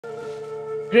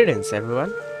Greetings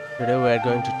everyone, today we are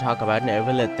going to talk about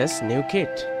Neuvillette's new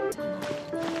kit.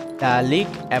 The leak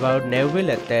about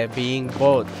Neuvillette being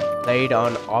both played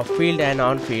on off-field and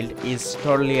on-field is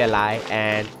totally a lie,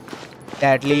 and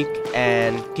that leak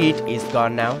and kit is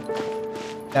gone now.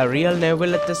 The real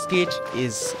Neuvillette's kit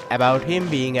is about him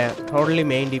being a totally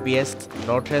main DPS,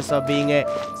 no trace of being a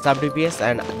sub DPS,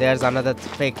 and there's another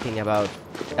fake thing about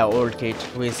the old kit,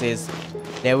 which is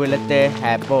Neuvillette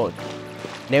have both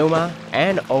Pneuma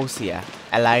and Ousia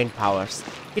aligned powers.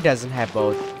 He doesn't have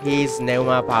both. He is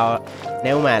Pneuma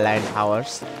aligned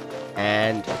powers,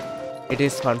 and it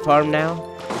is confirmed now.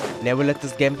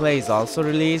 Neuvillette's gameplay is also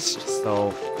released,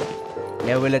 so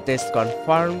Neuvillette is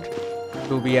confirmed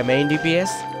to be a main DPS,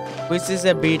 which is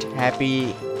a bit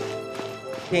happy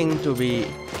thing to be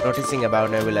noticing about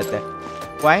Neuvillette.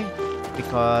 Why?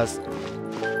 Because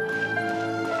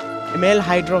male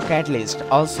Hydro Catalyst,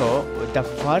 also the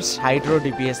first Hydro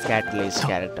DPS Catalyst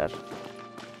character.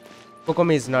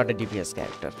 Kokomi is not a DPS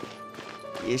character.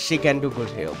 She can do good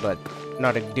here, but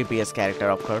not a DPS character,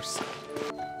 of course.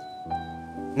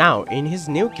 Now, in his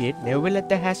new kit,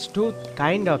 Neuvillette has two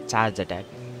kind of charge attack.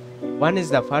 One is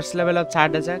the first level of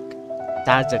charge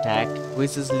attack,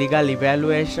 which is legal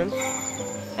evaluation,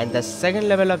 and the second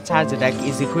level of charge attack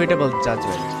is equitable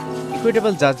judgment.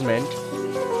 Equitable judgment.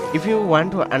 If you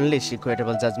want to unleash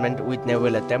equitable judgment with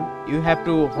Neuvillette, you have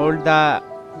to hold the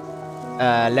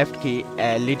left key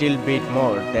a little bit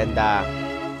more than the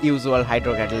usual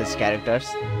Hydro Catalyst characters,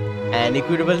 and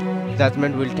equitable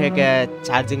judgment will take a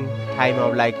charging time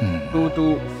of like 2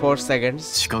 to 4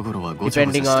 seconds,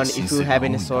 depending on if you have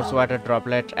any source water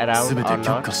droplet around or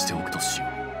not.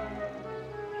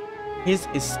 His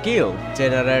skill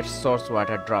generates source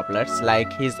water droplets,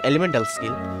 like his elemental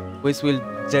skill, which will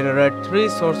generate 3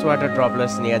 source water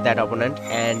droplets near that opponent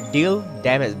and deal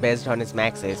damage based on his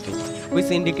max HP, which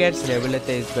indicates Neuvillette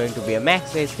is going to be a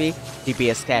max HP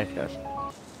DPS character.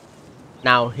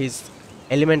 Now his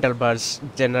elemental burst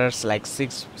generates like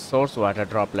 6 source water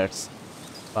droplets,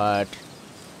 but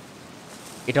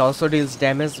it also deals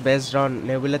damage based on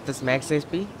Neuvillette's max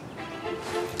HP.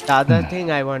 The other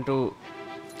thing I want to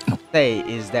say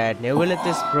is that Neuvillette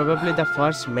is probably the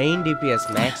first main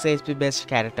DPS max HP based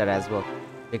character as well,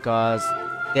 because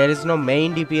there is no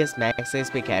main DPS max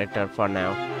HP character for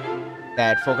now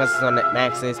that focuses on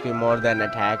max HP more than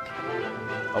attack.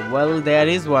 Well, there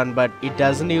is one, but it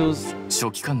doesn't use max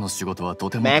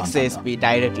HP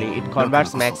directly. It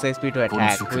converts max HP to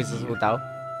attack, which is Hutao,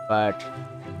 but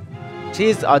she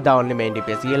is the only main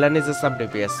DPS. Yelan is a sub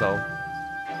DPS, so.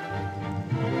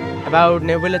 About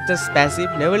Neuvillette's passive.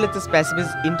 Neuvillette's passive is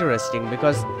interesting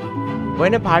because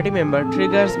when a party member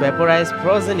triggers Vaporize,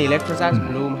 Frozen, Electrocharge,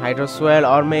 Bloom, Hydro Swell,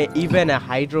 or may even a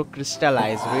Hydro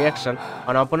Crystallize reaction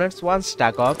on opponent's one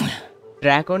stack of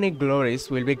Draconic Glories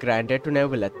will be granted to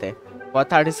Neuvillette. For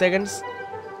 30 seconds,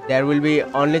 there will be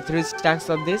only 3 stacks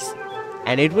of this,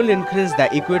 and it will increase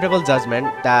the Equitable Judgment,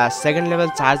 the second level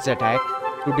charged attack,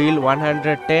 to deal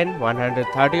 110,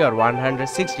 130 or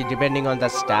 160 depending on the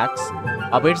stacks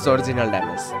of its original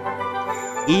damage.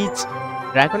 Each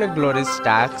Draconic Glory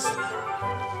stacks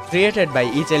created by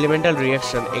each elemental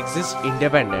reaction exist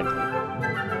independently.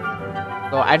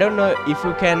 So I don't know if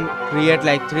you can create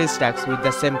like 3 stacks with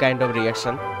the same kind of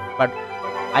reaction, but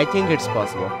I think it's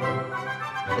possible.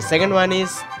 The second one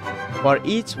is, for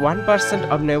each 1%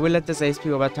 of Neuvillette's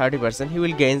HP over 30%, he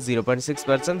will gain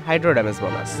 0.6% Hydro damage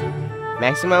bonus.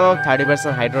 Maximum of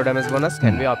 30% Hydro damage bonus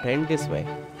can be obtained this way.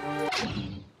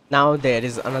 Now there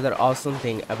is another awesome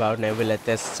thing about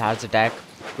Neuvillette's charge attack,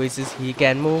 which is he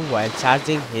can move while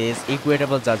charging his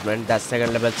Equitable Judgment, the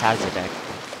second level charge attack.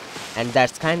 And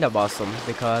that's kind of awesome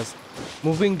because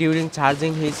moving during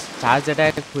charging his charge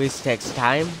attack, which takes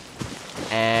time,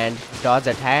 and dodge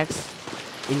attacks,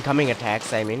 incoming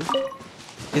attacks I mean,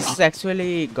 this is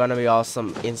actually gonna be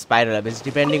awesome in Spiral Abyss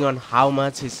depending on how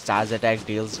much his charge attack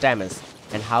deals damage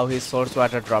and how his source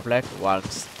water droplet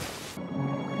works.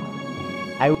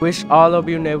 I wish all of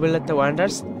you Neuvillette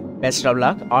wonders best of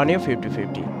luck on your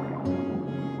 50-50.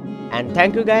 And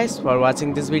thank you guys for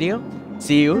watching this video.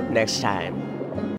 See you next time.